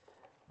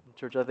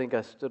Church, I think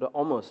I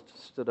almost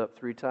stood up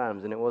 3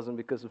 times, and it wasn't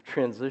because of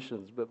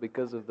transitions, but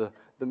because of the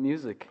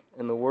music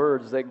and the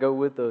words that go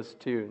with those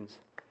tunes.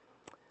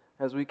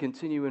 As we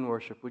continue in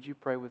worship, would you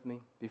pray with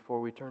me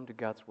before we turn to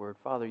God's Word?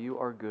 Father, you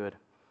are good,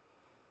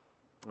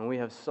 and we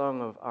have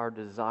sung of our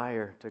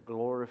desire to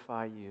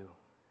glorify you.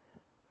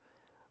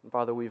 And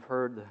Father, we've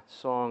heard the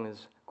song,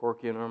 as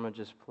Corky and Irma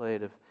just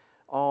played, of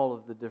all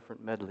of the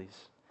different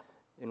medleys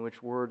in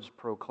which words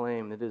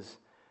proclaim that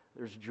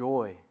there's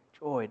joy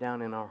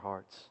down in our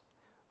hearts.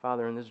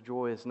 Father, and this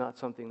joy is not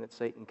something that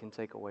Satan can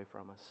take away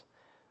from us.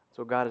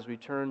 So God, as we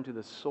turn to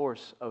the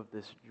source of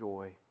this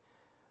joy,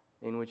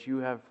 in which you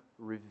have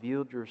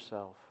revealed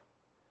yourself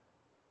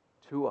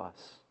to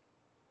us,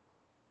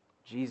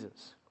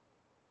 Jesus,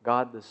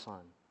 God the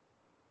Son,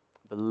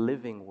 the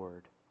living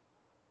Word,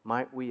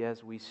 might we,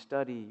 as we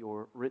study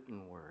your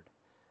written Word,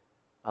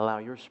 allow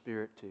your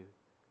Spirit to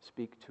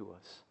speak to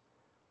us.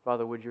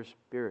 Father, would your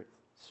Spirit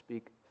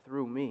speak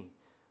through me?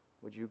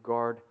 Would you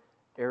guard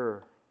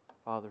error,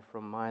 Father,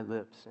 from my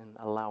lips, and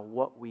allow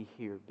what we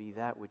hear be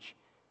that which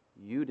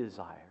you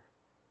desire,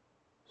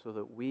 so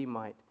that we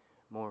might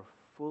more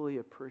fully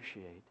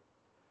appreciate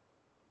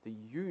the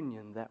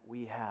union that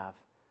we have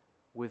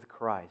with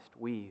Christ,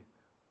 we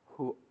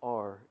who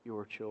are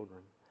your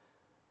children.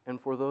 And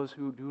for those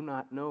who do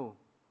not know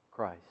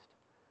Christ,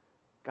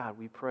 God,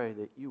 we pray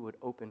that you would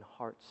open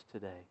hearts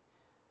today.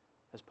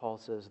 As Paul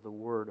says, the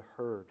word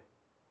heard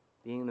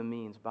being the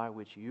means by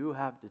which you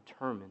have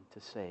determined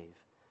to save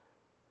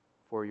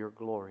for your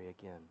glory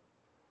again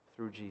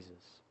through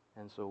Jesus.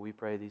 And so we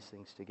pray these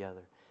things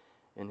together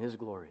in His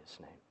glorious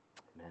name.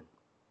 Amen.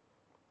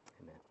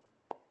 Amen.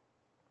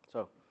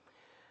 So,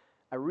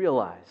 I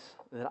realize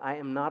that I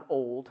am not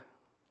old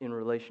in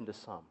relation to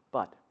some,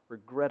 but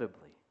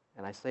regrettably,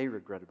 and I say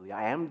regrettably,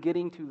 I am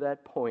getting to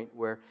that point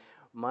where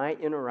my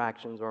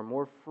interactions are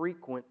more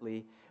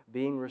frequently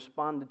being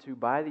responded to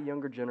by the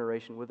younger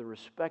generation with a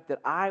respect that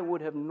I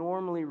would have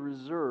normally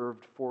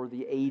reserved for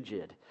the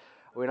aged.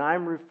 When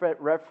I'm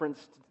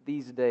referenced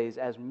these days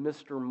as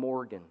Mr.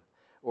 Morgan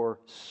or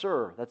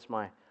Sir, that's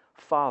my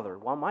father,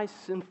 while my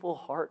sinful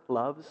heart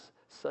loves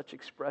such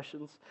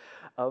expressions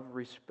of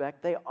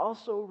respect, they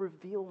also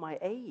reveal my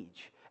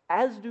age,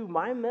 as do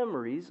my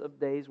memories of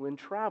days when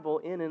travel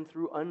in and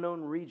through unknown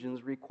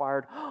regions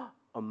required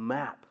a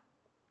map,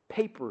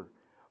 paper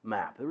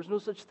map. There was no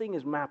such thing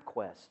as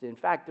MapQuest. In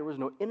fact, there was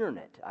no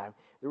internet.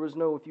 There was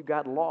no, if you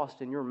got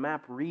lost and your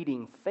map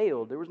reading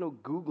failed, there was no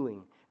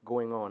Googling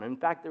going on. In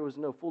fact, there was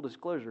no, full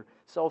disclosure,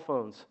 cell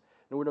phones.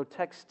 There were no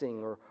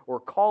texting or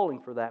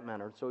calling for that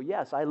matter. So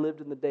yes, I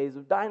lived in the days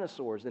of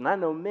dinosaurs, and I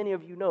know many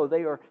of you know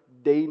they are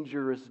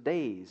dangerous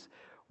days,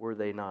 were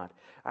they not?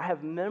 I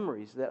have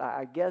memories that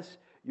I guess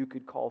you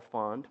could call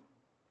fond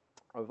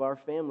of our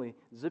family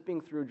zipping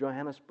through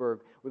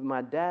Johannesburg with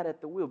my dad at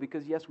the wheel,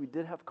 because yes, we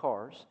did have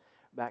cars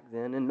back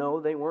then, and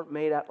no, they weren't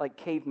made out like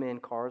caveman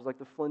cars like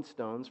the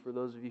Flintstones. For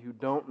those of you who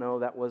don't know,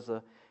 that was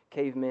a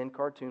caveman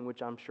cartoon,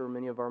 which I'm sure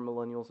many of our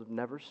millennials have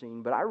never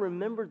seen. But I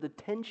remember the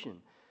tension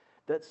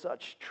that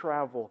such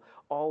travel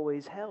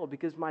always held,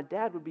 because my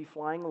dad would be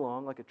flying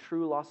along like a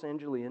true Los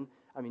Angelian,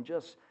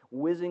 just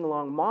whizzing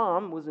along.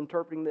 Mom was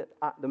interpreting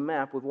the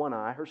map with one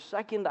eye. Her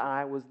second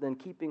eye was then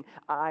keeping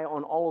eye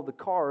on all of the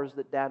cars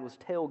that Dad was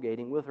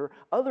tailgating, with her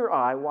other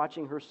eye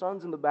watching her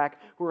sons in the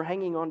back who were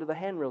hanging onto the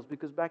handrails,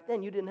 because back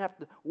then you didn't have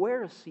to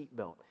wear a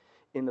seatbelt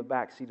in the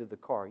back seat of the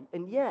car.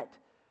 And yet,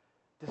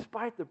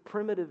 despite the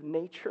primitive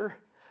nature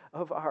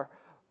of our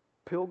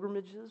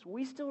pilgrimages,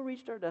 we still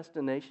reached our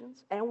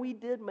destinations, and we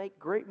did make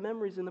great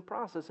memories in the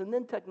process. And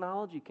then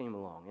technology came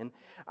along, and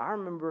I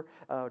remember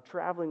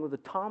traveling with a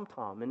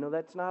tom-tom. And no,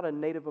 that's not a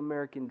Native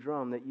American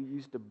drum that you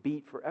used to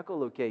beat for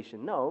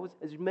echolocation. No,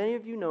 as many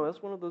of you know,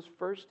 that's one of those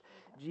first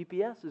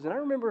GPSs. And I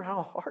remember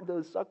how hard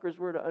those suckers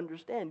were to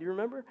understand. Do you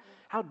remember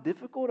how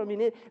difficult?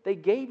 They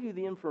gave you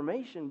the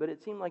information, but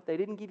it seemed like they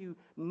didn't give you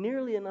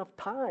nearly enough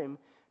time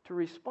to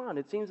respond.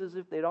 It seems as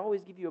if they'd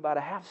always give you about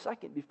a half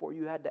second before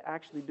you had to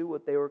actually do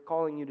what they were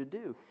calling you to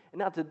do. And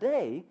now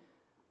today,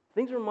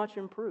 things are much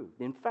improved.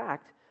 In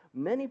fact,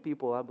 many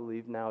people, I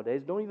believe,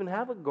 nowadays don't even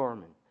have a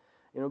Garmin,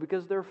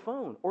 because their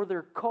phone or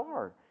their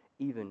car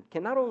even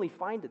can not only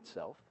find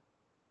itself,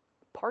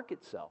 park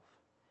itself,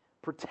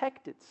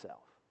 protect itself,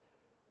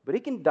 but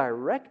it can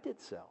direct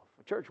itself.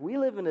 Church, we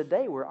live in a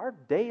day where our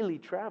daily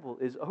travel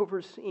is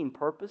overseen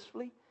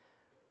purposefully,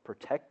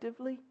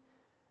 protectively,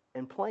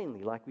 and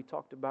plainly, like we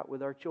talked about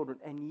with our children.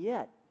 And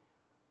yet,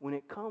 when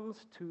it comes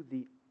to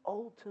the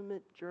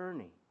ultimate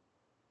journey,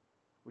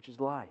 which is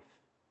life,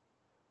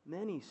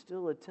 many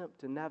still attempt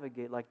to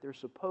navigate like their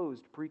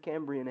supposed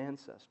Precambrian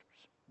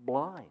ancestors,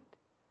 blind.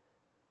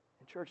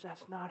 And church,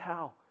 that's not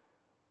how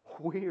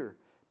we're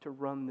to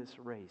run this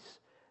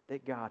race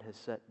that God has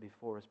set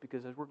before us.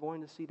 Because as we're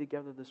going to see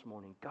together this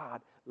morning,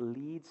 God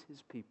leads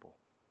His people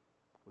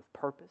with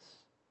purpose,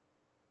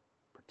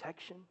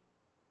 protection,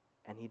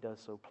 and He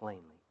does so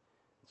plainly.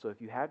 So if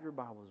you have your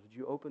Bibles, would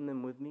you open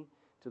them with me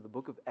to the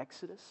book of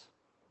Exodus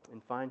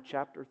and find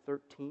chapter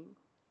 13?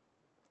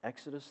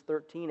 Exodus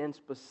 13 and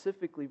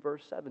specifically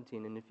verse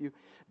 17. And if you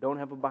don't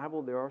have a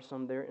Bible, there are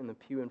some there in the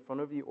pew in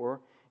front of you,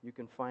 or you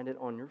can find it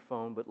on your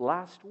phone. But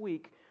last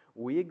week,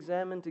 we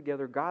examined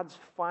together God's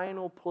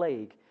final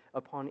plague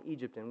upon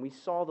Egypt, and we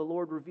saw the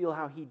Lord reveal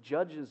how He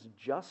judges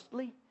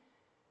justly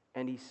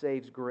and He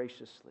saves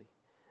graciously.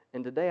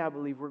 And today I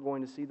believe we're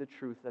going to see the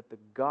truth that the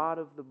God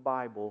of the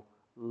Bible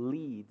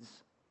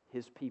leads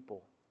His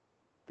people.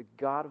 The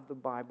God of the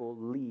Bible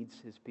leads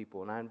His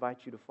people. And I invite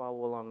you to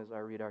follow along as I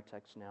read our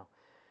text now.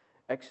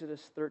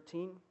 Exodus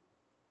 13,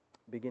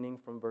 beginning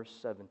from verse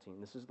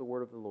 17. This is the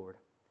word of the Lord.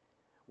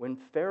 When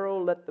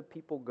Pharaoh let the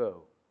people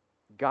go,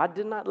 God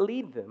did not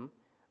lead them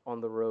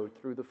on the road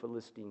through the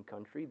Philistine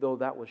country, though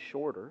that was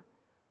shorter.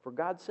 For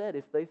God said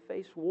if they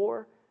face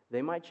war,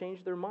 they might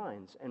change their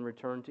minds and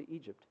return to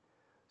Egypt.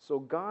 So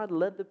God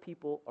led the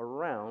people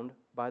around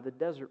by the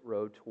desert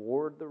road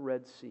toward the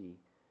Red Sea.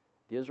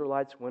 The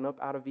Israelites went up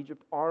out of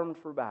Egypt armed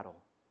for battle.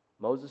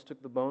 Moses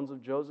took the bones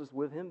of Joseph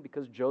with him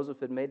because Joseph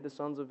had made the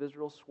sons of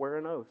Israel swear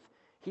an oath.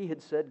 He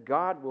had said,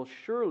 God will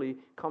surely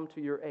come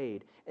to your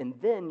aid, and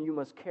then you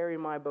must carry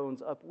my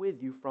bones up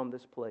with you from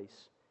this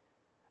place.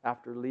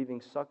 After leaving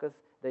Succoth,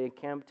 they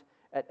encamped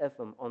at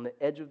Etham on the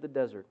edge of the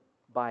desert.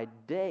 By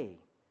day,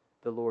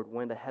 the Lord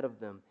went ahead of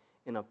them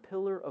in a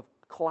pillar of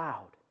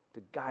cloud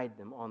to guide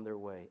them on their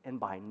way, and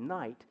by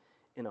night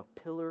in a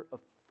pillar of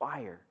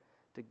fire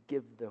to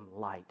give them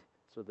light,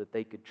 so that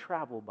they could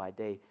travel by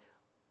day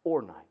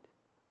or night.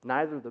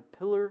 Neither the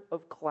pillar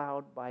of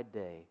cloud by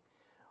day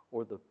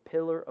or the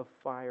pillar of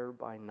fire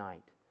by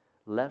night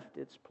left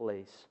its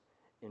place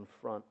in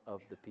front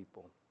of the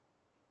people.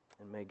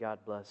 And may God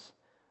bless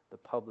the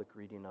public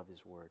reading of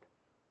His word.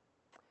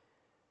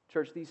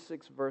 Church, these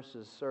 6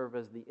 verses serve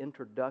as the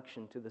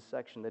introduction to the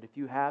section that if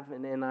you have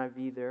an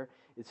NIV there,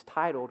 it's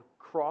titled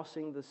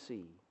Crossing the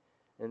Sea.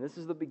 And this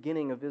is the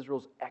beginning of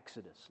Israel's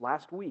exodus.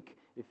 Last week,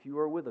 if you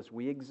were with us,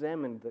 we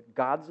examined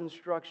God's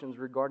instructions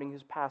regarding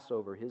His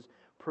Passover, His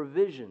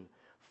provision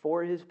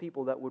for His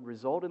people that would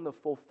result in the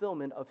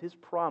fulfillment of His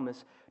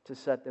promise to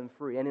set them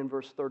free. And in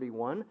verse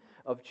 31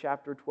 of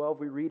chapter 12,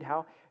 we read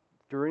how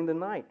during the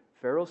night,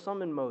 Pharaoh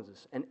summoned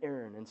Moses and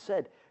Aaron and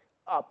said,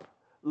 "Up,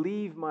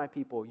 leave my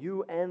people,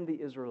 you and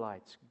the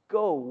Israelites.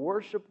 Go,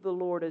 worship the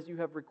Lord as you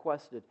have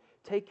requested.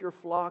 Take your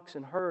flocks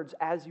and herds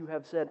as you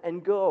have said,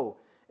 and go,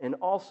 and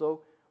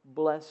also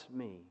bless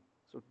me."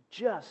 So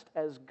just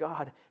as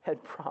God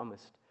had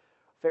promised,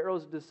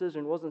 Pharaoh's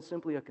decision wasn't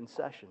simply a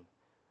concession.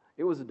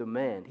 It was a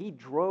demand. He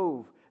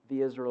drove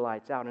the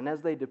Israelites out. And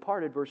as they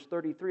departed, verse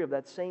 33 of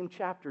that same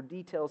chapter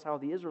details how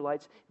the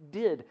Israelites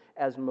did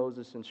as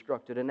Moses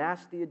instructed and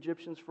asked the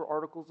Egyptians for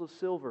articles of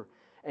silver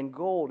and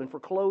gold and for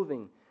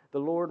clothing. The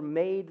Lord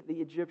made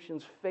the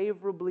Egyptians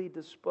favorably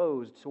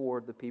disposed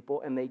toward the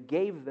people, and they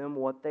gave them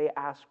what they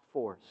asked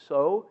for.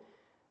 So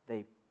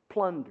they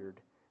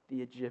plundered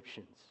the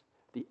Egyptians.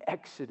 The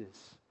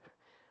Exodus,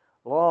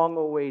 long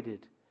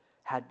awaited,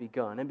 had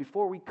begun. And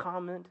before we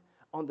comment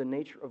on the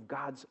nature of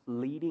God's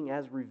leading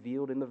as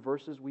revealed in the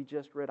verses we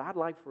just read, I'd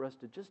like for us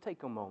to just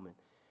take a moment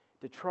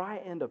to try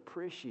and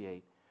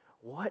appreciate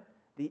what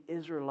the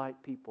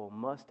Israelite people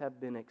must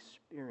have been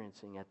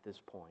experiencing at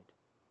this point.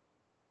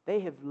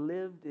 They have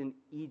lived in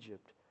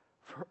Egypt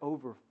for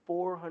over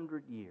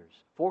 400 years,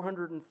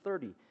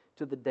 430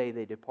 to the day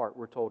they depart,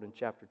 we're told in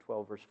chapter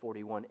 12, verse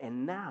 41.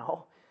 And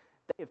now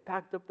they have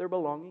packed up their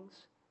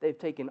belongings. They've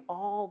taken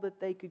all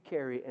that they could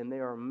carry, and they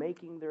are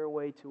making their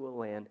way to a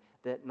land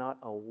that not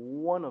a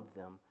one of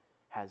them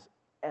has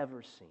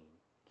ever seen.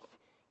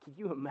 Can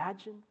you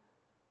imagine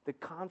the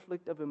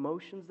conflict of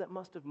emotions that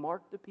must have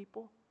marked the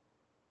people?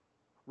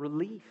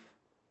 Relief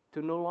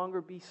to no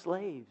longer be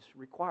slaves,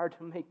 required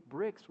to make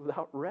bricks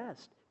without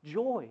rest.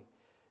 Joy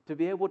to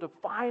be able to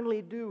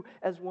finally do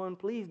as one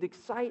pleased.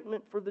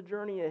 Excitement for the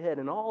journey ahead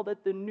and all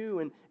that the new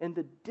and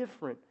the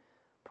different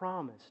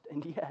promised.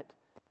 And yet,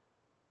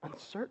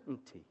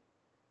 uncertainty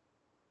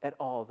at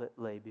all that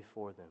lay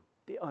before them.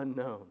 The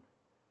unknown.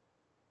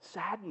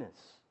 Sadness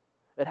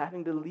at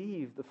having to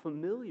leave the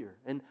familiar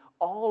and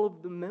all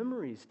of the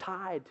memories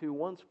tied to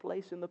one's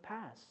place in the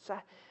past.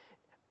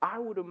 I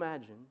would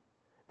imagine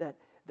that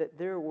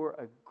there were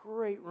a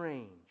great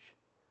range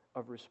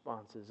of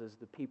responses as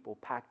the people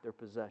packed their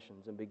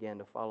possessions and began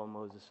to follow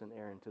Moses and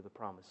Aaron to the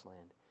promised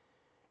land.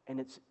 And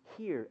it's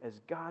here, as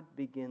God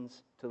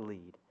begins to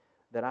lead,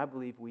 that I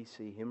believe we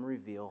see Him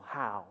reveal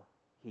how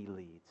He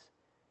leads.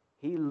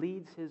 He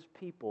leads His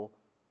people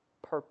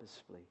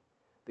purposefully.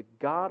 The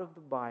God of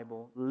the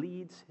Bible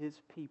leads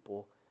His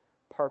people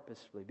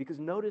purposefully. Because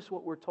notice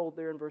what we're told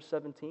there in verse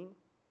 17.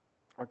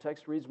 Our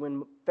text reads,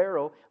 when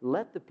Pharaoh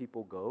let the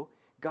people go,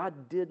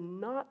 God did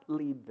not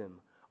lead them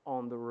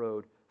on the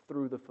road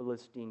through the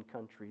Philistine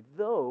country,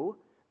 though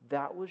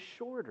that was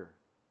shorter.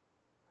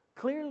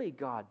 Clearly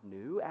God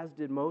knew, as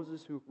did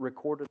Moses who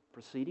recorded the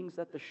proceedings,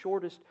 that the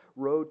shortest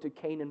road to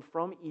Canaan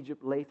from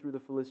Egypt lay through the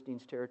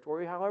Philistines'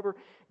 territory. However,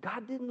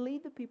 God didn't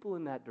lead the people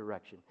in that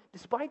direction,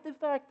 despite the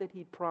fact that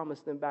He'd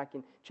promised them back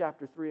in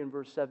chapter 3 and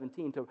verse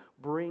 17 to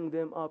bring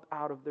them up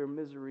out of their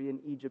misery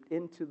in Egypt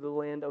into the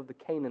land of the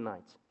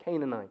Canaanites.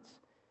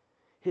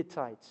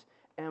 Hittites,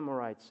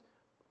 Amorites,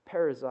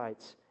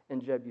 Perizzites,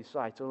 and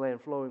Jebusites, a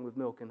land flowing with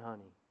milk and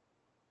honey.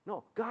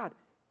 No, God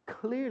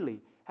clearly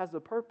has a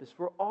purpose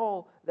for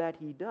all that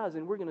He does,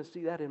 and we're going to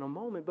see that in a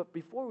moment. But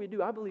before we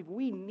do, I believe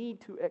we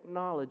need to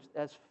acknowledge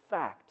as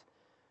fact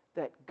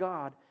that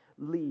God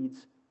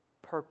leads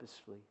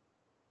purposefully.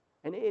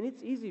 And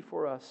it's easy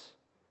for us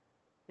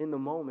in the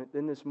moment,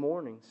 in this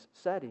morning's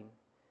setting,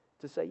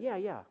 to say,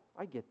 yeah,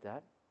 I get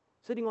that.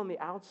 Sitting on the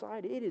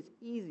outside, it is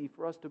easy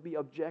for us to be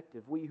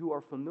objective, we who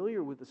are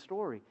familiar with the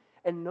story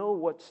and know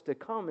what's to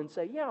come, and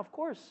say, yeah, of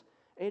course,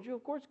 Andrew,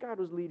 of course God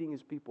was leading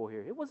His people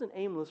here. It wasn't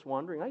aimless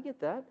wandering. I get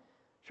that.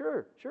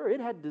 Sure,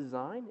 it had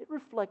design. It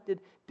reflected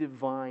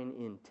divine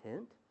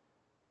intent.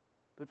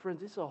 But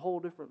friends, it's a whole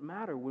different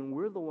matter when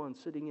we're the ones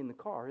sitting in the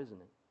car, isn't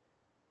it?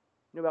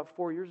 You know, about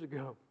 4 years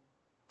ago,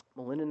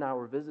 Melinda and I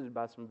were visited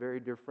by some very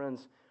dear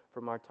friends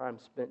from our time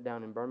spent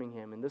down in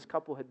Birmingham. And this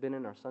couple had been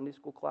in our Sunday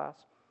school class.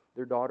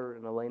 Their daughter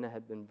and Elena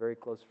had been very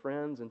close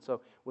friends. And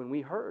so when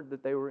we heard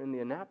that they were in the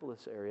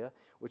Annapolis area,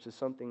 which is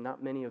something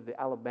not many of the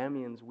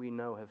Alabamians we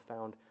know have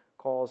found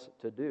cause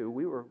to do,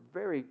 we were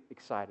very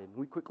excited.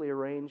 We quickly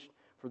arranged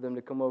for them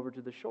to come over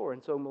to the shore.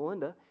 And so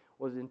Melinda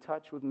was in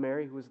touch with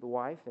Mary, who was the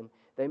wife, and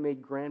they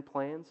made grand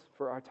plans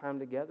for our time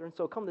together. And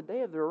so come the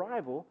day of their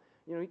arrival,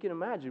 you know, you can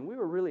imagine, we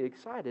were really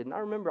excited. And I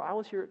remember I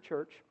was here at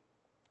church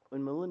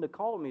when Melinda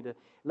called me to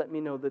let me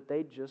know that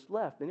they'd just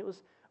left. And it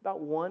was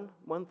about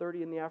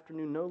 1:30 in the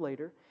afternoon, no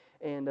later.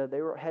 And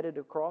they were headed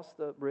across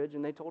the bridge,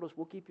 and they told us,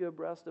 we'll keep you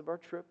abreast of our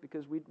trip,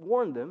 because we'd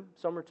warned them,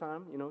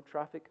 summertime, you know,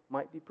 traffic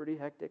might be pretty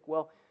hectic.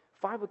 Well,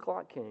 5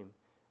 o'clock came,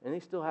 and they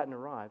still hadn't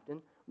arrived.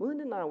 And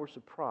Melinda and I were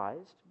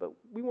surprised, but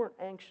we weren't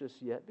anxious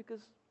yet,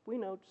 because we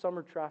know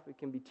summer traffic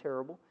can be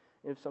terrible.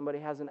 And if somebody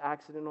has an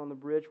accident on the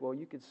bridge, well,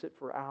 you could sit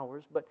for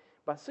hours. But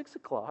by 6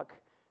 o'clock,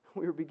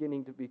 we were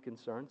beginning to be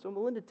concerned. So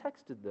Melinda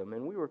texted them,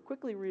 and we were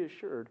quickly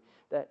reassured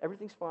that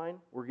everything's fine,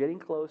 we're getting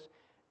close,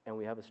 and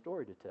we have a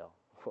story to tell.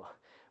 Well,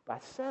 by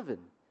 7,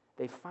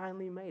 they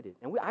finally made it.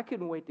 And I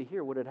couldn't wait to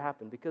hear what had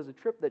happened, because a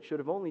trip that should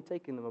have only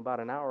taken them about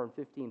an hour and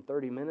 15,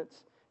 30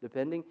 minutes,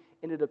 depending,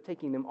 ended up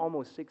taking them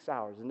almost 6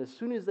 hours. And as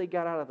soon as they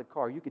got out of the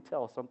car, you could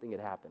tell something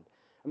had happened.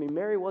 I mean,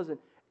 Mary wasn't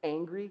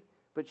angry,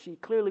 but she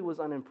clearly was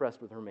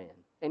unimpressed with her man.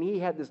 And he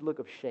had this look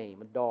of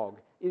shame, a dog,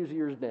 his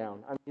ears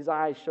down. I mean, his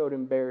eyes showed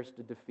embarrassed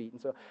to defeat.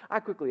 And so I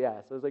quickly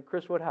asked, I was like,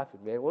 Chris, what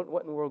happened, man?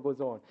 What in the world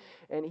goes on?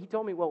 And he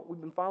told me, well, we've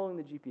been following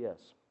the GPS.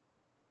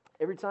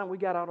 Every time we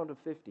got out onto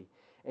 50,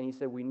 and he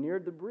said, we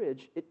neared the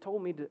bridge, it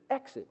told me to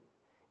exit.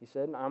 He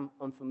said, and I'm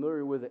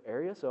unfamiliar with the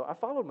area, so I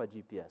followed my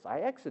GPS. I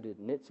exited,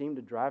 and it seemed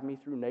to drive me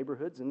through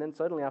neighborhoods, and then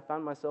suddenly I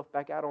found myself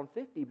back out on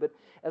 50. But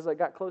as I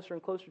got closer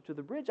and closer to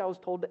the bridge, I was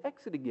told to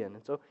exit again.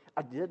 And so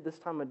I did, this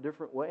time a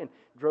different way, and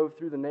drove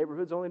through the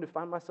neighborhoods only to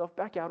find myself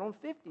back out on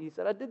 50. He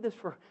said, I did this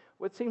for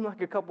what seemed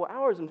like a couple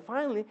hours, and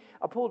finally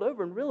I pulled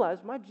over and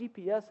realized my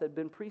GPS had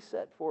been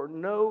preset for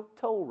no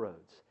toll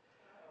roads.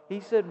 He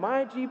said,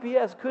 my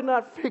GPS could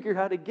not figure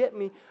how to get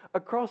me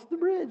across the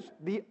bridge.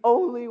 The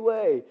only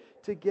way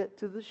to get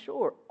to the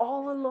shore.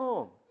 All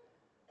along,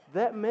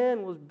 that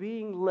man was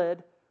being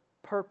led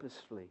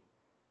purposefully.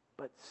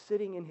 But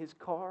sitting in his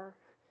car,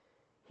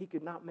 he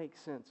could not make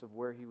sense of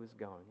where he was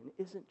going. And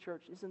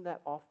isn't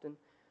that often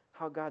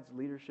how God's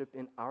leadership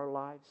in our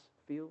lives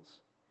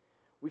feels?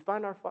 We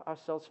find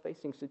ourselves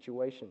facing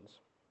situations.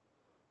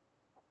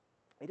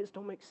 They just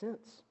don't make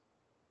sense.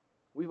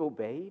 We've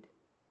obeyed.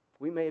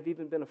 We may have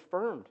even been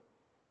affirmed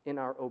in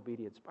our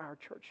obedience by our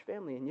church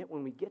family, and yet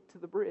when we get to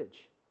the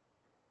bridge,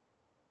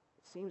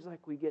 it seems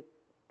like we get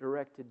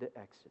directed to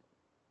exit.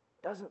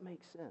 Doesn't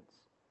make sense.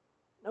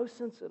 No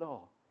sense at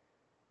all.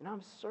 And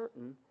I'm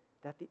certain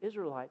that the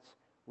Israelites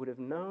would have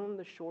known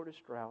the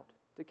shortest route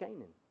to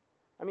Canaan.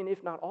 I mean,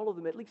 if not all of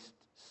them, at least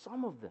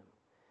some of them.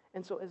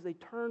 And so as they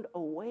turned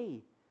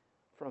away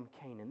from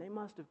Canaan, they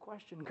must have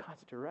questioned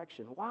God's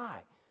direction. Why?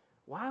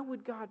 Why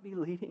would God be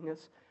leading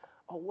us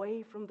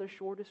away from the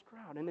shortest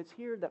route? And it's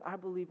here that I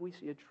believe we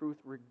see a truth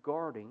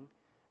regarding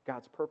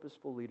God's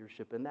purposeful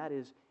leadership, and that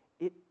is,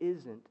 it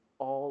isn't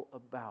all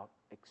about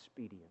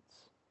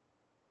expedience.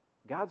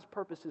 God's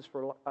purposes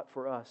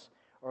for us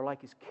are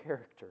like His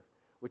character,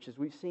 which, as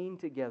we've seen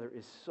together,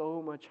 is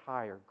so much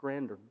higher,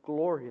 grander,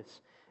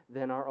 glorious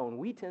than our own.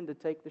 We tend to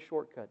take the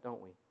shortcut,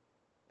 don't we?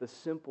 The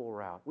simple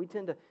route. We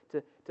tend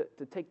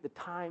to take the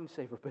time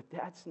saver, but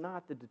that's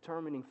not the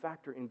determining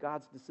factor in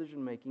God's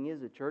decision-making,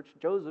 is it, church?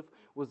 Joseph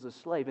was a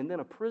slave, and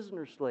then a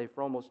prisoner slave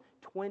for almost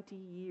 20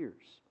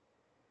 years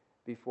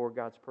before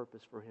God's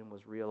purpose for him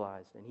was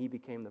realized, and he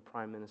became the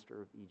prime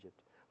minister of Egypt.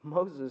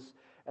 Moses,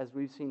 as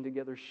we've seen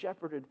together,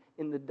 shepherded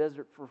in the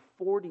desert for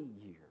 40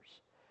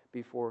 years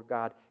before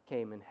God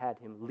came and had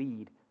him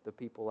lead the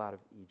people out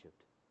of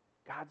Egypt.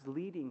 God's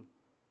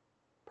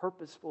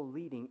purposeful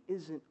leading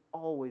isn't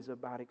always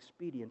about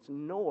expedience,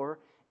 nor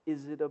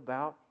is it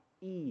about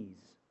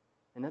ease.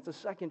 And that's a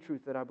second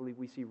truth that I believe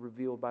we see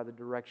revealed by the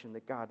direction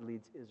that God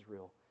leads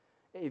Israel.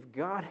 If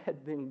God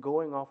had been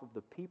going off of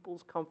the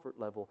people's comfort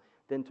level,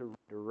 then to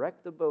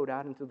direct the boat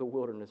out into the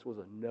wilderness was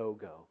a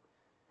no-go.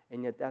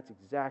 And yet that's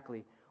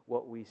exactly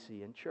what we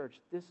see. And church,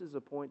 this is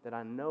a point that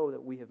I know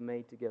that we have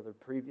made together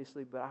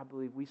previously, but I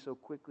believe we so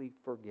quickly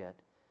forget.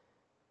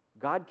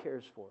 God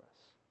cares for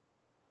us.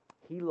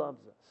 He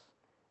loves us.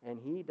 And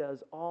He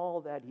does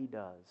all that He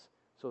does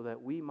so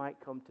that we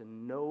might come to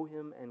know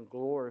Him and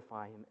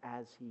glorify Him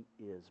as He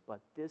is.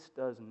 But this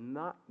does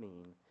not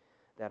mean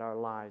that our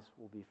lives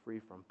will be free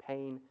from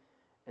pain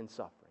and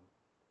suffering,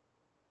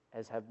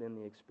 as have been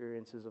the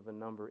experiences of a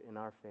number in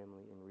our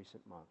family in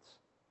recent months.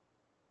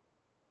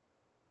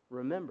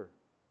 Remember,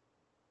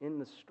 in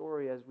the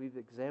story as we've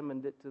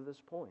examined it to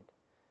this point,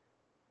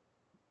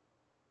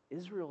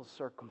 Israel's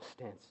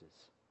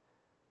circumstances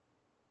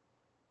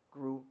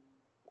grew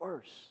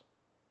worse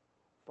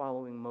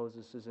following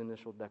Moses'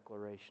 initial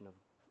declaration of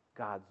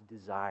God's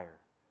desire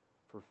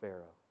for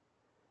Pharaoh.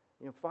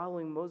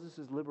 Following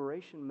Moses'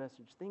 liberation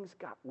message, things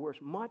got worse,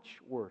 much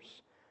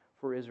worse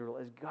for Israel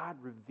as God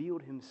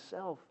revealed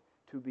Himself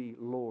to be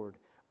Lord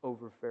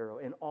over Pharaoh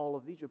and all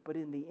of Egypt. But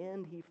in the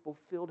end, He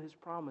fulfilled His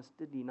promise,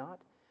 did He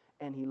not?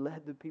 And He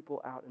led the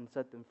people out and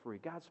set them free.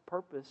 God's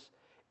purpose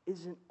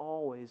isn't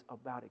always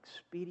about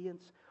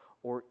expedience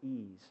or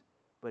ease,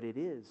 but it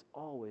is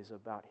always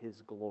about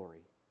His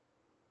glory.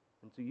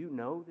 And do you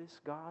know this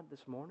God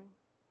this morning?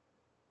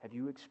 Have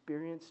you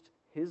experienced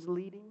His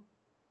leading?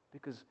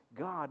 Because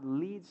God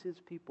leads His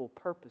people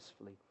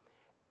purposefully,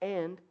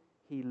 and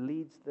He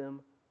leads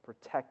them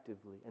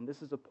protectively. And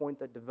this is a point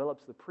that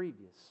develops the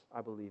previous,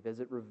 I believe, as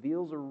it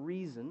reveals a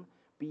reason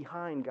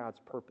behind God's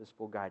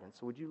purposeful guidance.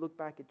 So would you look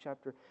back at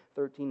chapter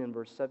 13 and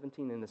verse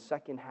 17 in the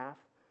second half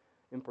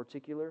in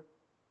particular?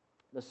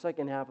 The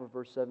second half of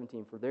verse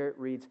 17, for there it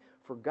reads,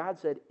 "For God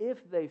said,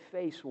 if they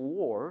face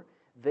war,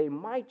 they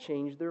might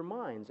change their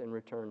minds and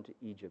return to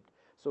Egypt.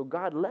 So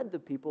God led the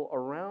people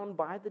around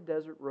by the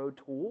desert road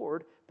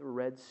toward the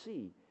Red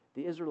Sea.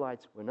 The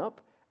Israelites went up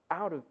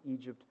out of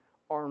Egypt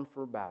armed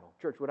for battle."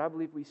 Church, what I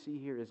believe we see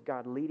here is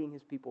God leading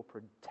His people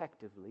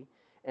protectively,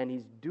 and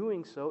He's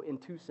doing so in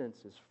two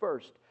senses.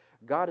 First,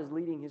 God is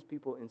leading His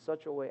people in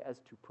such a way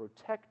as to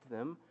protect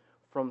them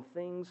from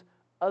things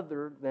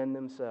other than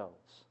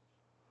themselves.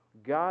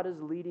 God is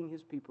leading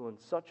His people in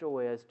such a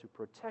way as to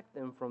protect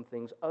them from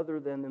things other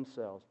than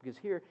themselves. Because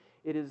here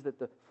it is that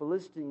the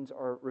Philistines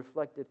are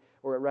reflected,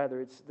 or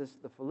rather it's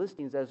the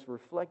Philistines as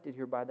reflected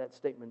here by that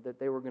statement that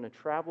they were going to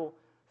travel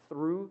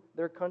through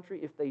their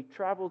country. If they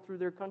traveled through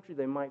their country,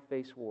 they might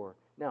face war.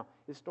 Now,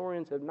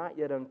 historians have not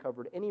yet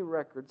uncovered any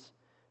records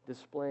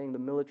displaying the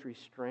military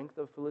strength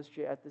of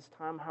Philistia at this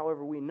time.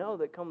 However, we know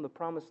that come the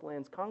Promised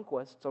Land's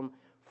conquest, some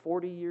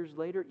 40 years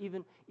later,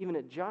 even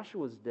at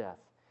Joshua's death,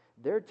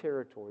 their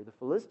territory, the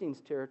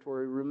Philistines'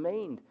 territory,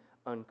 remained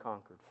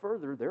unconquered.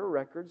 Further, there are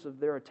records of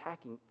their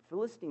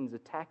Philistines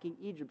attacking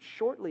Egypt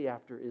shortly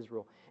after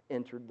Israel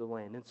entered the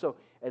land. And so,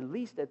 at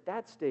least at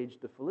that stage,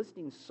 the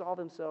Philistines saw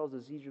themselves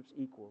as Egypt's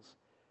equals.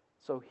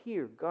 So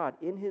here, God,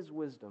 in His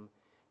wisdom,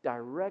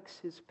 directs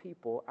His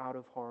people out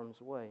of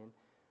harm's way. And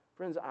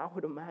friends, I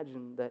would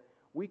imagine that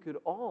we could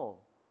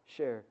all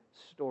share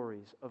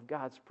stories of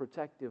God's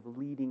protective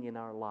leading in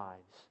our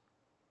lives.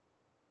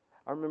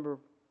 I remember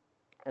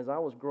as I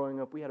was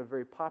growing up, we had a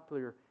very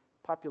popular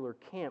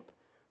camp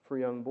for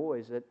young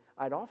boys that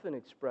I'd often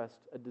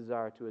expressed a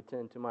desire to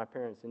attend to my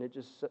parents, and it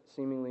just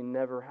seemingly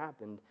never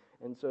happened.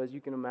 And so as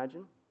you can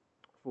imagine,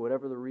 for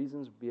whatever the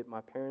reasons, be it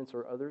my parents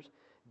or others,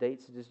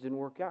 dates just didn't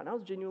work out, and I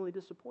was genuinely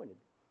disappointed.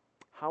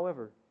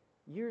 However,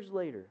 years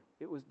later,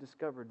 it was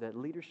discovered that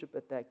leadership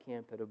at that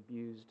camp had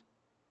abused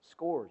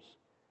scores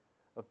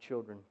of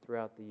children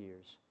throughout the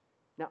years.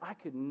 Now, I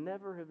could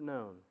never have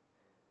known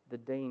the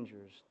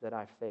dangers that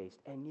I faced,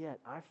 and yet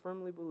I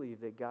firmly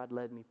believe that God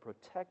led me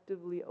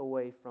protectively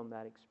away from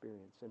that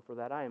experience, and for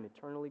that I am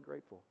eternally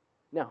grateful.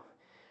 Now,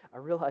 I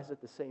realize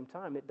at the same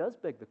time it does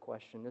beg the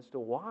question as to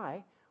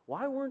why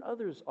weren't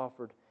others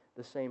offered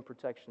the same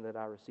protection that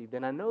I received?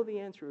 And I know the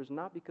answer is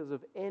not because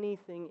of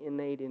anything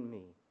innate in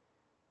me.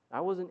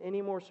 I wasn't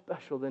any more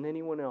special than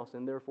anyone else,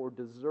 and therefore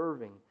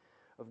deserving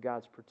of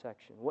God's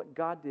protection. What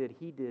God did,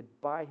 He did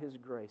by His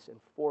grace and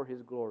for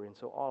His glory, and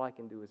so all I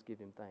can do is give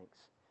Him thanks.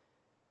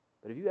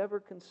 But have you ever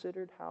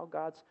considered how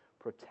God's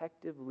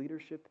protective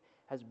leadership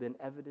has been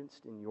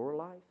evidenced in your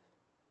life?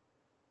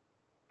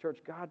 Church,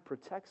 God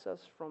protects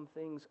us from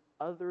things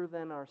other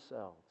than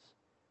ourselves.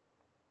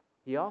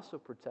 He also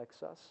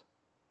protects us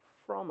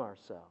from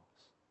ourselves.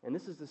 And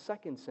this is the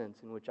second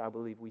sense in which I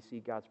believe we see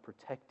God's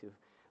protective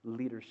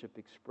leadership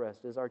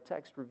expressed. As our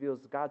text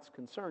reveals God's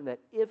concern that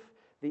if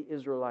the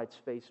Israelites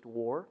faced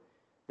war,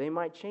 they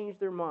might change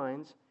their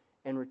minds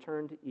and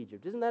return to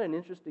Egypt. Isn't that an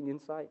interesting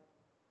insight?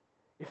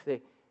 If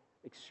they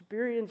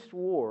experienced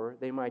war,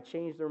 they might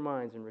change their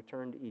minds and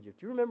return to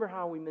Egypt. Do you remember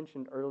how we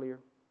mentioned earlier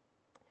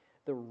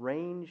the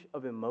range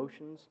of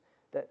emotions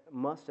that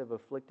must have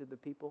afflicted the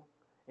people?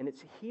 And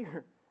it's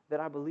here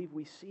that I believe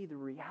we see the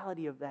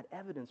reality of that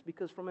evidence,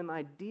 because from an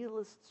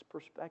idealist's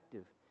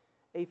perspective,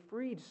 a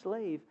freed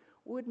slave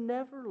would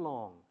never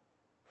long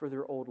for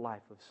their old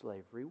life of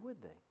slavery,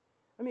 would they?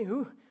 I mean,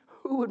 who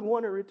would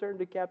want to return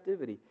to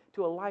captivity,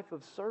 to a life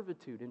of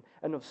servitude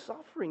and of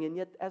suffering? And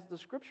yet, as the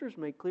Scriptures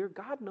make clear,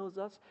 God knows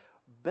us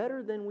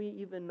better than we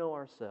even know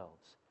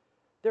ourselves.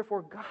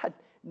 Therefore, God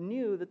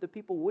knew that the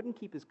people wouldn't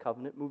keep his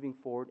covenant moving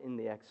forward in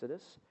the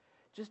Exodus,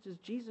 just as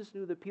Jesus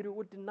knew that Peter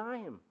would deny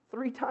him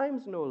 3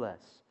 times, no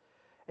less.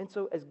 And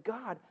so as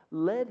God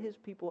led his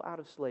people out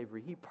of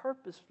slavery, he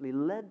purposefully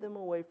led them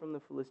away from the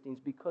Philistines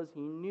because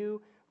he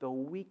knew the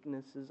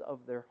weaknesses of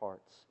their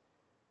hearts.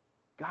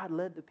 God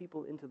led the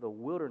people into the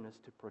wilderness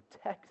to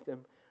protect them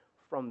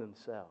from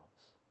themselves.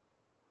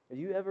 Have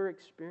you ever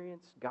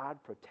experienced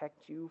God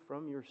protect you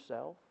from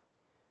yourself?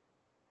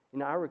 You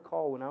know, I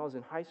recall when I was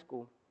in high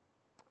school,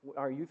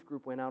 our youth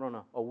group went out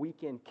on a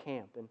weekend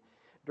camp. And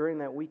during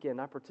that weekend,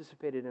 I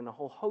participated in a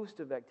whole host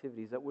of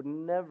activities that would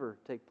never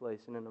take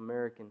place in an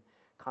American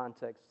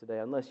context today,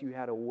 unless you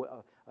had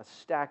a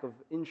stack of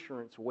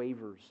insurance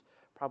waivers,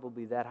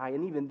 probably that high.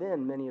 And even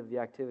then, many of the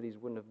activities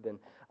wouldn't have been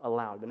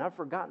allowed. And I've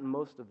forgotten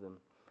most of them.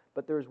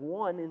 But there's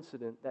one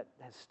incident that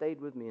has stayed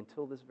with me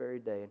until this very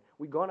day. And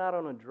we'd gone out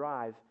on a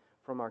drive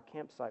from our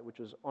campsite, which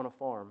was on a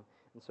farm.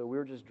 And so we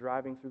were just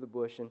driving through the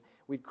bush, and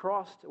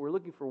we're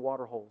looking for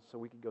water holes so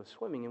we could go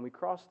swimming. And we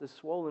crossed this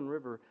swollen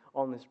river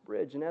on this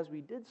bridge. And as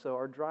we did so,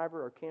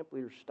 our camp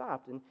leader,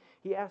 stopped, and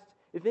he asked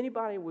if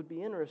anybody would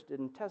be interested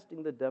in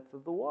testing the depth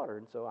of the water.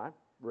 And so I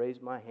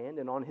raised my hand,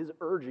 and on his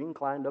urging,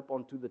 climbed up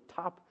onto the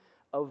top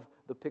of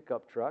the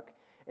pickup truck.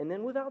 And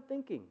then without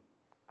thinking,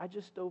 I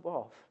just dove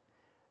off.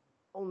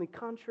 Only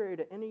contrary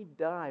to any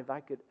dive I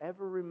could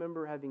ever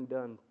remember having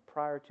done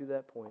prior to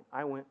that point,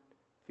 I went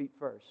feet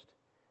first.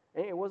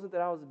 And it wasn't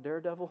that I was a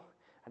daredevil.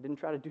 I didn't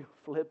try to do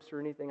flips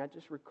or anything. I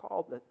just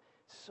recalled that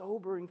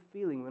sobering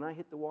feeling when I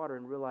hit the water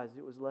and realized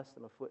it was less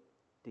than a foot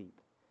deep.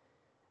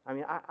 I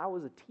mean, I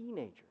was a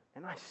teenager,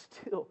 and I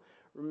still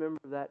remember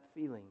that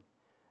feeling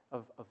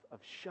of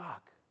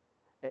shock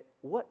at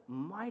what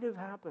might have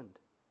happened.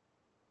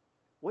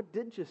 What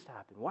did just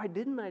happen? Why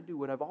didn't I do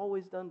what I've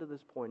always done to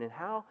this point? And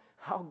how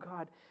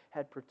God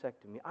had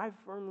protected me. I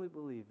firmly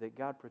believe that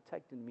God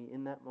protected me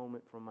in that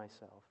moment from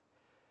myself.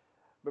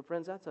 But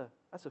friends, that's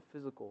a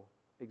physical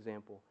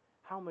example.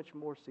 How much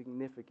more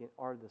significant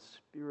are the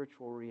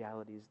spiritual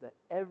realities that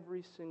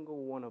every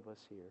single one of us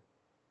here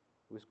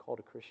who is called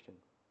a Christian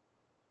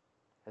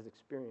has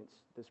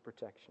experienced this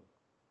protection?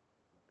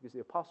 Because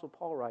the Apostle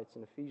Paul writes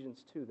in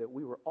Ephesians 2 that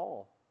we were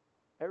all,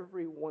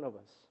 every one of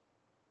us,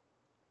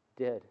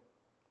 dead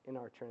in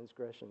our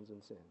transgressions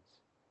and sins.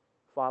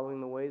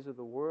 Following the ways of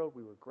the world,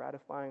 we were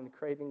gratifying the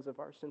cravings of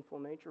our sinful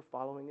nature,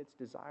 following its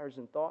desires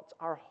and thoughts.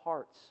 Our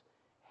hearts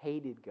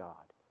hated God.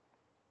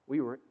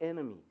 We were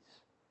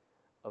enemies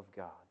of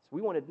God's.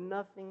 We wanted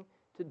nothing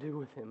to do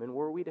with him. And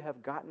were we to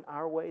have gotten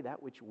our way,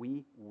 that which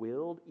we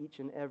willed, each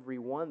and every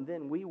one,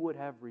 then we would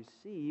have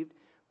received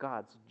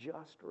God's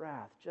just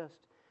wrath, just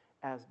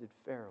as did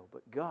Pharaoh.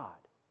 But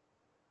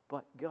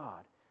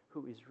God,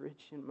 who is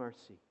rich in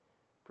mercy,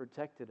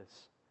 protected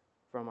us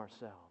from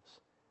ourselves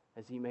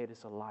as he made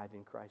us alive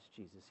in Christ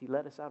Jesus. He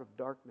led us out of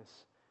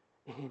darkness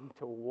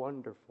into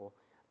wonderful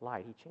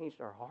light. He changed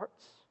our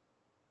hearts,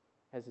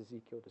 as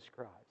Ezekiel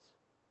describes.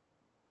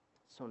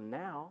 So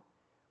now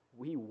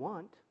we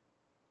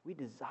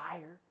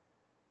desire,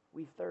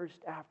 we thirst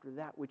after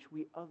that which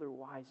we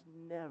otherwise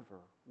never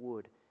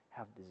would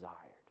have desired.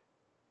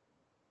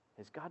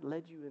 Has God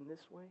led you in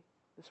this way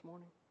this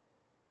morning?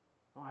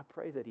 Oh, I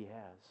pray that he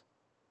has.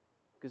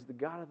 Because the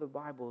God of the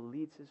Bible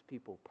leads his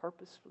people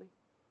purposefully,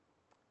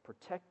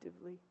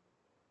 protectively,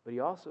 but he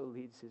also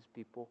leads his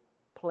people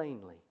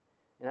plainly.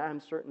 And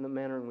I'm certain the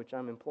manner in which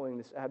I'm employing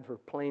this adverb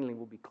plainly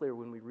will be clear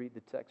when we read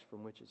the text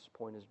from which its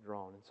point is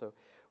drawn. And so,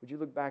 would you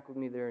look back with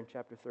me there in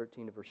chapter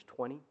 13 to verse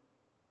 20?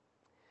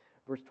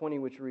 Verse 20,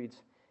 which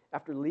reads,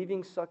 "After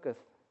leaving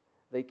Succoth,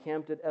 they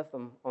camped at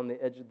Etham on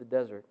the edge of the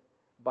desert.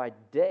 By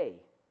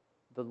day,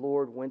 the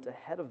Lord went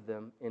ahead of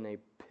them in a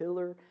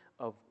pillar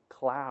of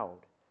cloud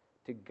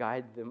to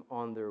guide them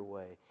on their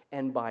way,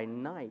 and by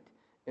night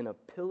in a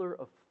pillar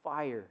of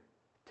fire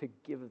to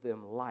give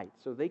them light."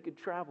 So they could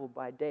travel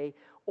by day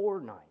or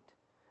night.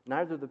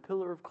 Neither the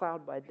pillar of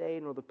cloud by day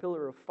nor the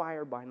pillar of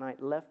fire by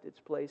night left its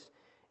place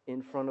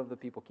in front of the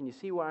people. Can you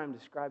see why I'm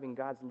describing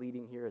God's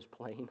leading here as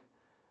plain?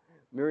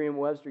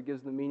 Merriam-Webster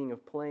gives the meaning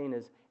of plain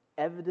as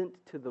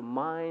evident to the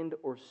mind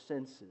or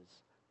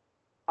senses,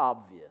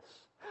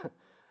 obvious.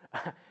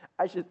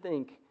 I should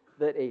think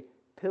that a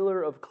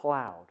pillar of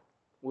cloud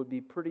would be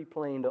pretty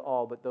plain to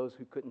all but those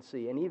who couldn't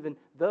see. And even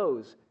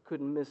those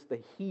couldn't miss the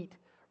heat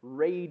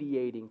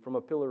radiating from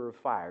a pillar of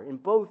fire. In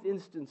both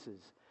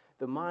instances,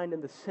 the mind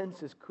and the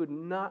senses could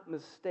not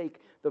mistake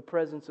the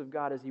presence of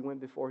God as he went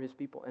before his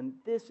people. And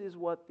this is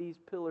what these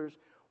pillars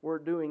were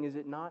doing, is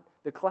it not?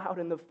 The cloud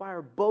and the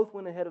fire both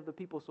went ahead of the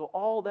people. So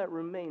all that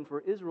remained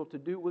for Israel to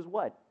do was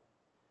what?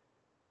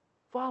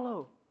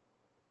 Follow.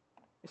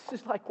 It's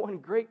just like one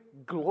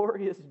great,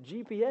 glorious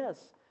GPS.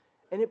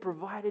 And it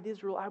provided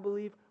Israel, I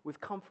believe, with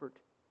comfort.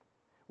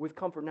 With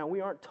comfort. Now,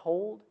 we aren't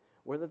told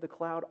whether the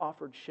cloud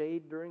offered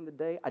shade during the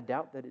day. I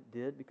doubt that it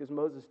did, because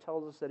Moses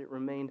tells us that it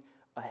remained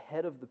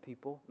ahead of the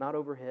people, not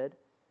overhead.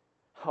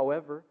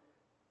 However,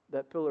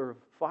 that pillar of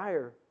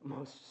fire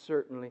most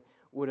certainly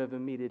would have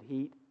emitted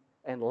heat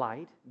and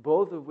light,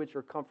 both of which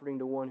are comforting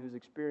to one who's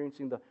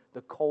experiencing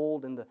the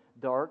cold and the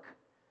dark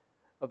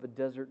of a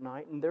desert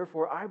night. And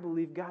therefore, I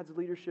believe God's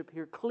leadership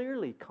here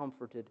clearly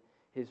comforted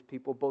his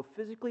people, both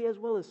physically as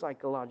well as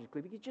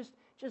psychologically. Because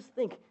just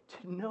think,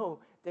 to know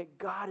that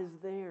God is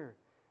there.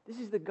 This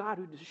is the God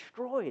who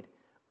destroyed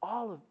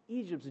all of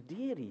Egypt's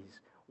deities.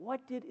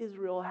 What did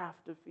Israel have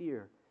to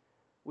fear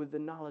with the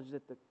knowledge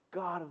that the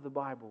God of the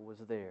Bible was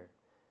there?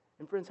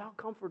 And friends, how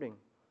comforting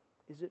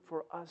is it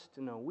for us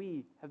to know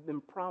we have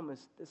been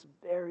promised this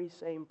very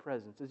same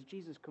presence? As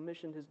Jesus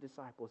commissioned his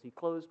disciples, he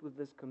closed with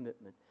this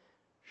commitment: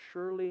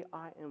 surely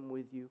I am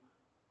with you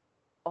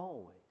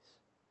always,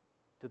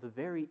 to the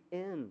very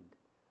end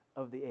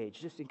of the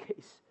age, just in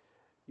case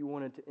you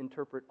wanted to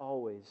interpret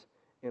always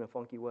in a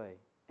funky way.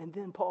 And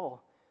then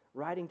Paul,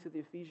 writing to the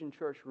Ephesian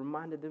church,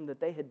 reminded them that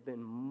they had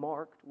been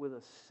marked with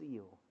a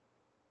seal.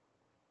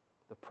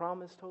 The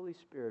promised Holy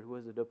Spirit, who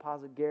is a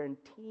deposit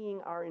guaranteeing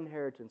our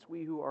inheritance,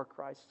 we who are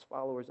Christ's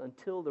followers,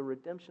 until the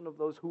redemption of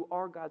those who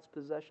are God's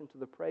possession, to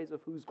the praise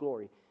of whose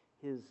glory?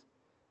 His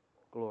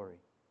glory.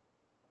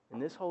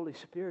 And this Holy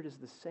Spirit is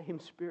the same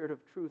Spirit of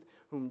truth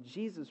whom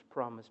Jesus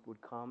promised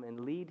would come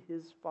and lead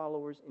his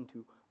followers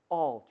into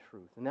all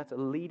truth. And that's a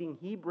leading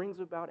he brings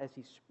about as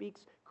he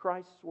speaks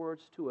Christ's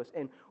words to us.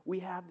 And we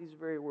have these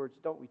very words,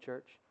 don't we,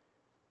 church?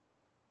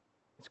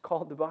 It's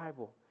called the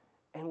Bible.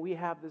 And we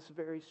have this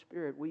very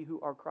Spirit, we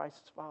who are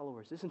Christ's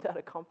followers. Isn't that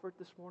a comfort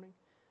this morning?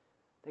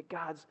 That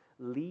God's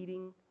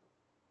leading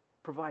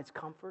provides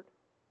comfort.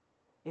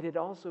 And it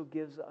also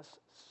gives us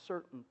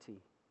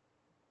certainty.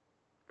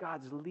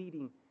 God's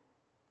leading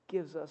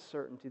gives us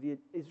certainty. The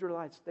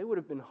Israelites, they would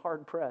have been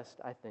hard-pressed,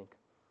 I think,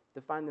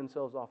 to find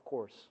themselves off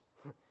course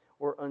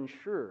or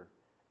unsure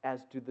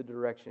as to the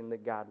direction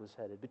that God was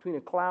headed. Between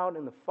a cloud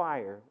and the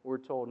fire, we're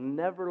told,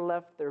 never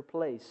left their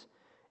place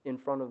in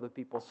front of the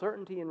people.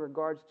 Certainty in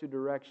regards to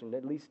direction,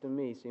 at least to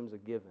me, seems a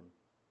given.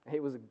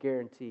 It was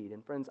guaranteed.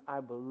 And friends,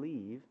 I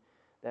believe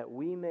that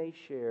we may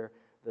share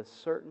the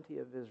certainty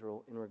of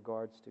Israel in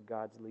regards to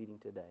God's leading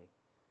today.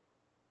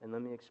 And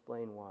let me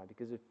explain why.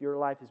 Because if your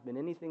life has been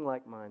anything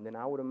like mine, then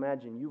I would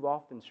imagine you've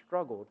often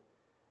struggled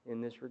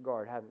in this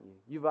regard, haven't you?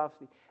 You've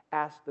obviously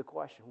asked the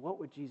question, what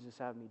would Jesus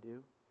have me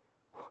do?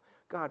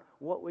 God,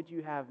 what would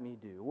you have me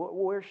do?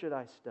 Where should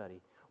I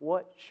study?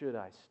 What should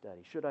I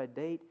study? Should I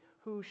date?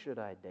 Who should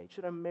I date?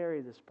 Should I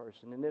marry this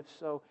person? And if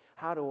so,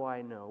 how do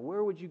I know?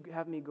 Where would you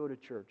have me go to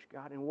church,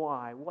 God, and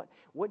why?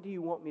 What do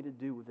you want me to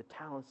do with the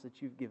talents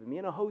that you've given me?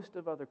 And a host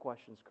of other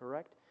questions,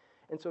 correct?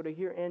 And so to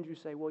hear Andrew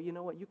say, well, you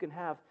know what? You can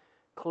have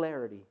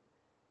clarity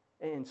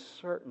and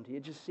certainty.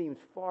 It just seems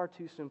far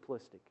too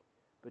simplistic.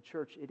 But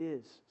church, it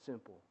is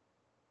simple.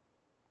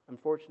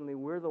 Unfortunately,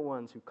 we're the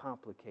ones who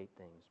complicate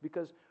things.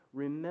 Because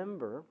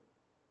remember,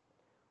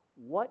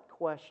 what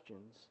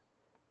questions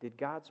did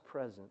God's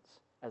presence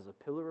as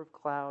a pillar of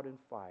cloud and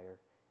fire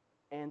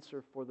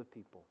answer for the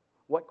people?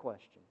 What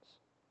questions?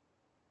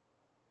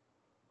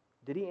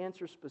 Did he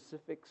answer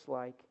specifics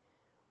like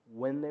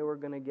when they were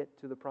going to get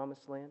to the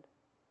promised land?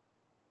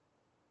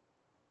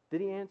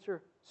 Did he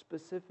answer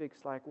specifics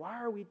like,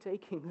 why are we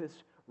taking this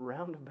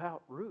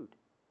roundabout route?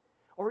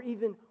 Or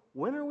even,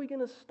 when are we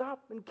going to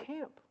stop and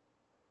camp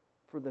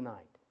for the night?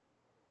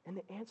 And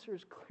the answer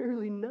is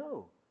clearly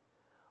no.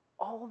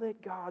 All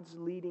that God's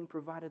leading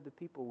provided the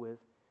people with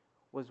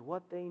was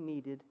what they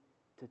needed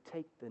to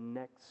take the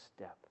next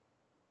step.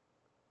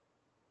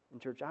 And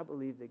church, I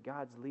believe that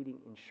God's leading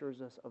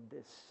ensures us of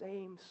this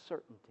same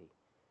certainty.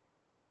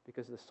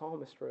 Because the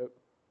psalmist wrote,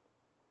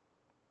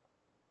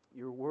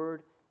 your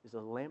word is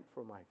a lamp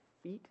for my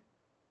feet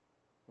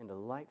and a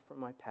light for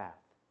my path.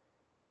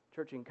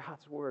 Church, in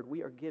God's word,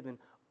 we are given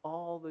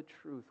all the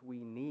truth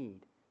we need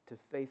to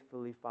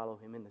faithfully follow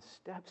him. And the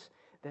steps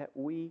that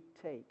we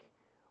take,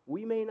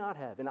 we may not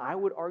have, and I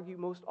would argue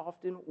most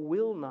often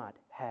will not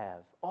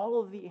have all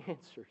of the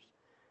answers.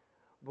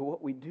 But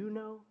what we do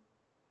know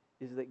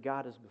is that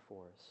God is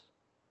before us.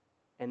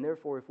 And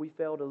therefore, if we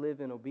fail to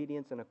live in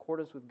obedience and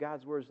accordance with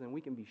God's words, then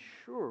we can be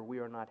sure we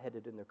are not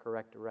headed in the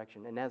correct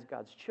direction. And as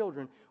God's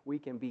children, we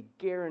can be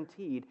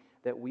guaranteed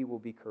that we will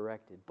be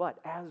corrected. But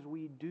as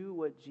we do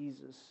what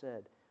Jesus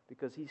said,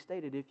 because he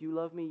stated, if you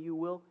love me, you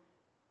will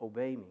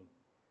obey me,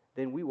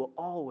 then we will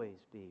always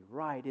be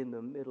right in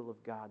the middle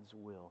of God's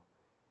will.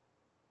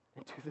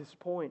 And to this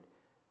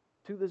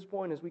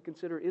point, as we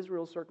consider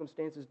Israel's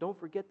circumstances, don't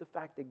forget the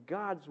fact that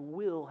God's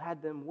will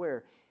had them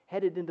where?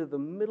 Headed into the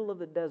middle of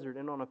the desert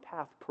and on a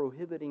path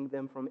prohibiting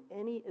them from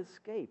any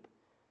escape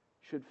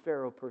should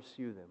Pharaoh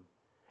pursue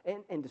them.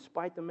 And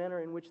despite the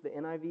manner in which the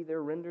NIV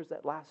there renders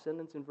that last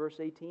sentence in verse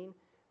 18,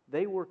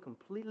 they were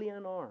completely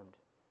unarmed.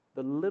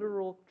 The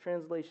literal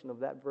translation of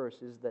that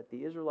verse is that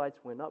the Israelites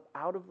went up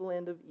out of the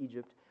land of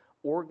Egypt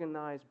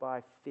organized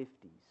by 50s.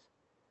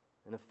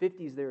 And the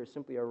 50s there is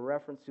simply a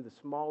reference to the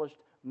smallest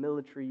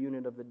military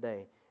unit of the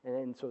day.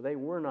 And so they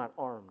were not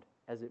armed,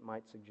 as it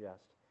might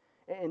suggest.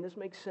 And this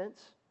makes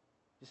sense.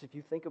 Just if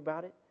you think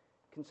about it,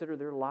 consider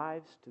their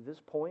lives to this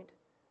point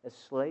as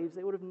slaves.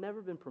 They would have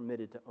never been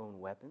permitted to own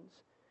weapons.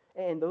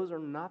 And those are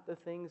not the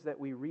things that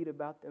we read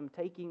about them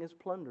taking as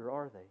plunder,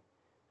 are they?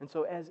 And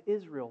so as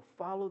Israel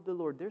followed the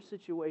Lord, their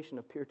situation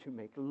appeared to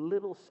make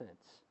little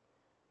sense.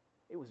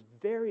 It was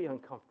very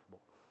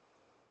uncomfortable.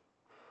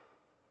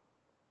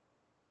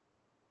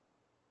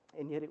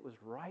 And yet it was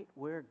right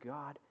where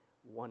God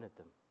wanted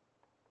them.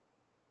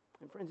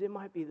 And friends, it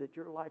might be that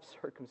your life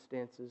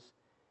circumstances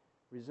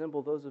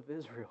resemble those of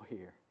Israel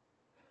here.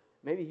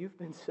 Maybe you've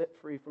been set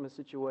free from a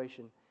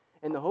situation,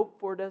 and the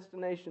hoped-for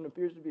destination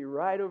appears to be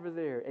right over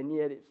there, and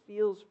yet it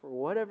feels, for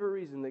whatever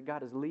reason, that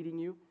God is leading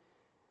you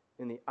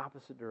in the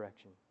opposite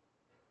direction.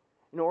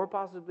 Or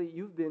possibly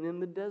you've been in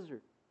the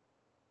desert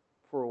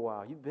for a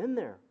while. You've been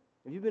there.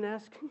 And you've been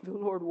asking the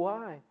Lord,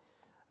 why?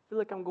 I feel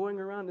like I'm going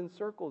around in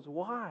circles.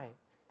 Why?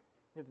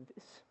 If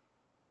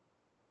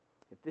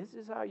this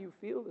is how you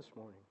feel this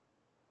morning,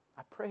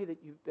 I pray that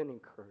you've been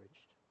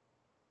encouraged.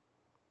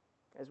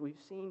 As we've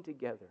seen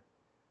together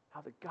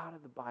how the God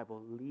of the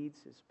Bible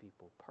leads His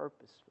people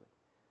purposefully,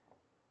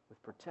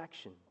 with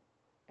protection,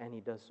 and He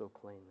does so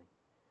plainly.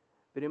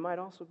 But it might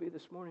also be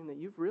this morning that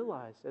you've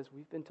realized, as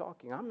we've been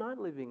talking, I'm not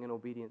living in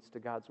obedience to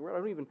God's word. I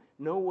don't even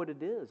know what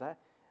it is. I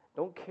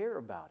don't care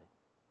about it.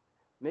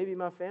 Maybe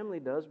my family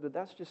does, but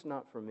that's just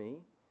not for me.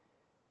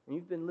 And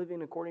you've been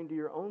living according to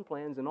your own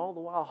plans, and all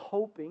the while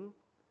hoping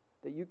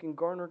that you can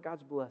garner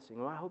God's blessing.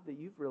 Well, I hope that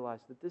you've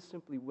realized that this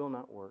simply will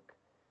not work.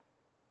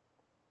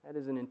 That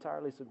is an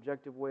entirely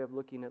subjective way of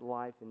looking at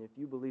life, and if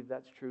you believe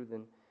that's true,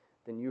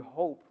 then you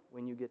hope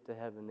when you get to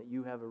heaven that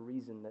you have a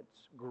reason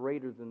that's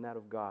greater than that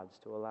of God's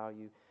to allow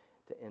you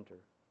to enter.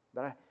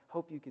 But I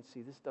hope you can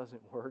see this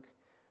doesn't work.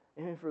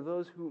 And for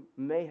those who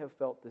may have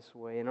felt this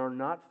way and are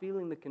not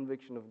feeling the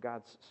conviction of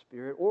God's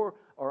Spirit or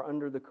are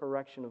under the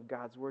correction of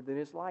God's Word, then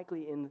it's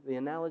likely in the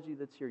analogy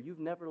that's here, you've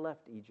never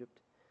left Egypt.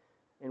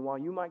 And while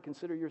you might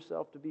consider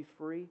yourself to be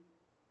free,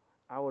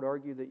 I would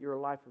argue that your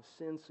life of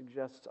sin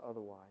suggests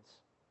otherwise.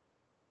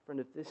 Friend,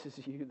 if this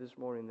is you this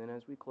morning, then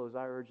as we close,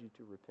 I urge you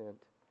to repent.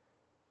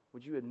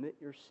 Would you admit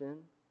your sin?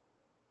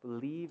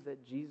 Believe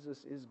that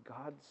Jesus is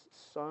God's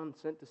Son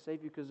sent to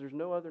save you, because there's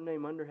no other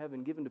name under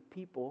heaven given to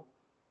people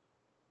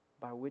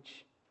by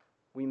which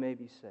we may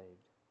be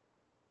saved.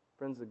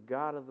 Friends, the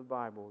God of the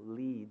Bible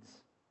leads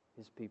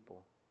His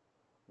people.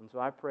 And so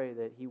I pray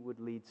that He would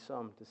lead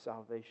some to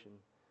salvation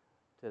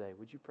today.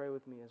 Would you pray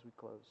with me as we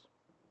close?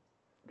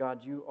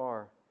 God, you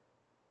are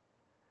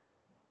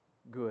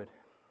good.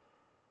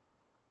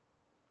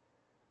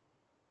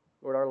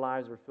 Lord, our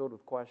lives are filled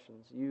with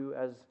questions. You,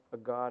 as a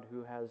God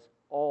who has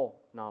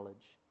all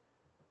knowledge,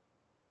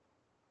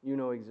 you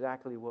know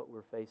exactly what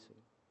we're facing.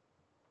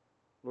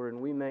 Lord,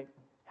 and we may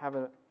have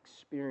an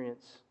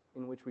experience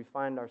in which we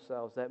find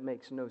ourselves that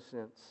makes no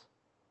sense.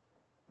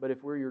 But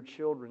if we're your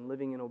children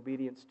living in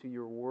obedience to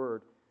your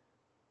word,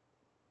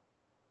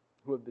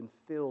 who have been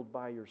filled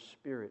by your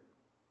Spirit,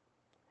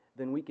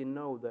 then we can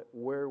know that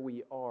where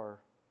we are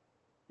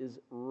is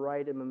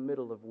right in the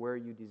middle of where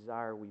you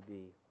desire we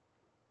be.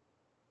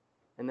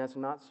 And that's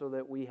not so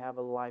that we have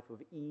a life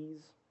of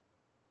ease,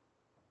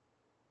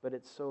 but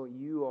it's so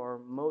you are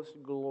most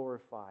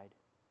glorified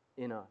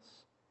in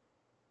us.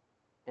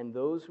 And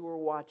those who are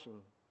watching,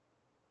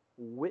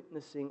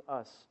 witnessing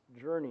us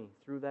journey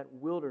through that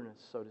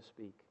wilderness, so to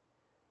speak,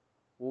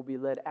 will be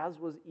led, as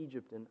was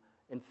Egypt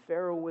and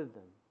Pharaoh with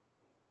them,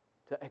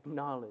 to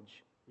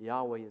acknowledge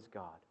Yahweh is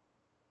God.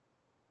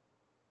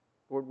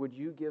 Lord, would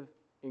you give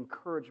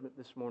encouragement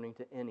this morning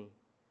to any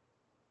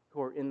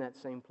who are in that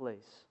same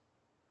place?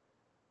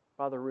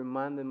 Father,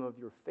 remind them of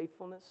your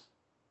faithfulness,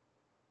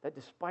 that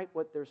despite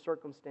what their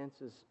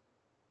circumstances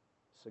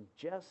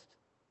suggest,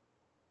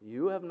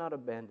 you have not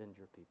abandoned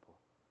your people.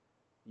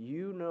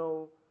 You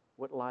know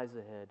what lies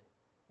ahead,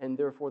 and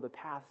therefore the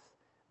paths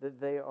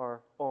that they are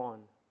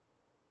on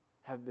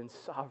have been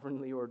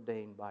sovereignly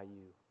ordained by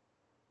you.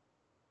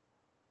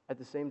 At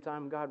the same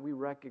time, God, we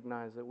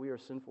recognize that we are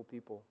sinful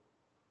people,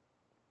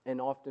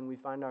 and often we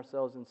find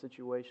ourselves in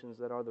situations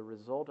that are the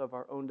result of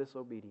our own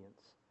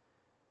disobedience.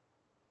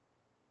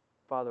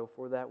 Father,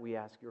 for that we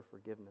ask your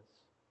forgiveness.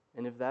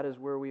 And if that is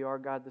where we are,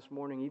 God, this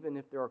morning, even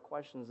if there are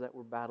questions that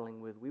we're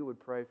battling with, we would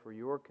pray for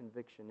your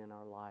conviction in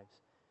our lives.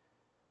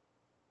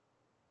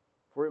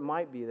 For it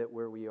might be that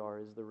where we are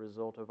is the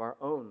result of our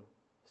own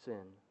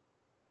sin,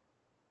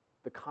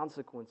 the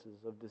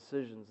consequences of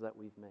decisions that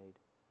we've made.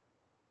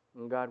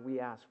 And God, we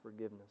ask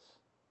forgiveness.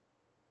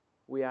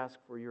 We ask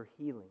for your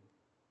healing.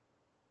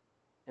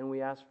 And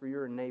we ask for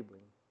your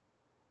enabling.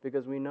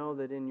 Because we know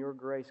that in your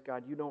grace,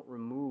 God, you don't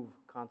remove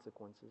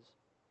consequences,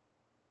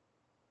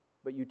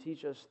 but you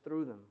teach us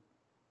through them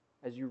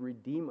as you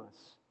redeem us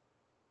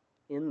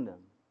in them.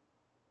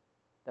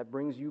 That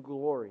brings you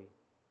glory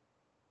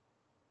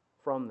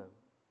from them.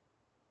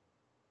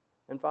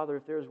 And Father,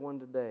 if there's one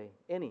today,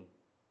 any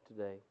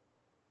today,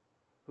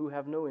 who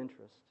have no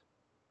interest,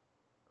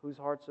 whose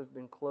hearts have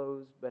been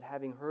closed, but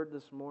having heard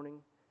this morning,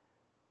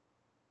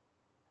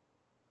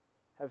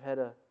 have had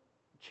a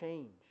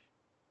change,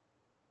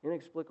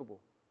 inexplicable,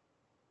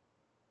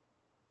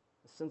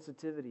 a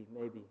sensitivity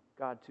maybe,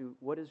 God, to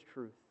what is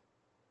truth.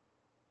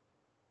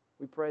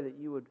 We pray that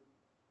you would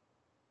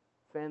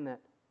fan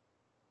that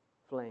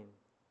flame.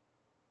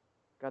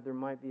 God, there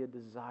might be a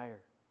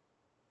desire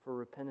for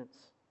repentance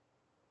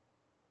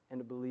and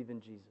to believe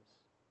in Jesus.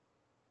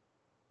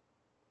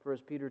 For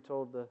as Peter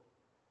told the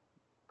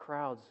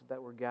crowds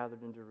that were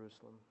gathered in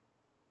Jerusalem,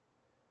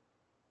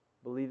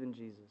 believe in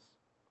Jesus,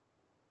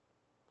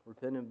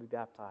 repent and be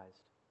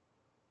baptized,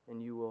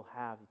 and you will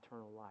have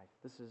eternal life.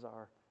 This is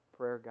our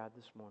prayer, God,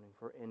 this morning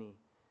for any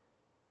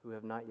who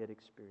have not yet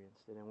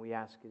experienced it. And we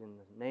ask it in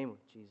the name of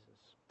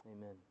Jesus.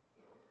 Amen.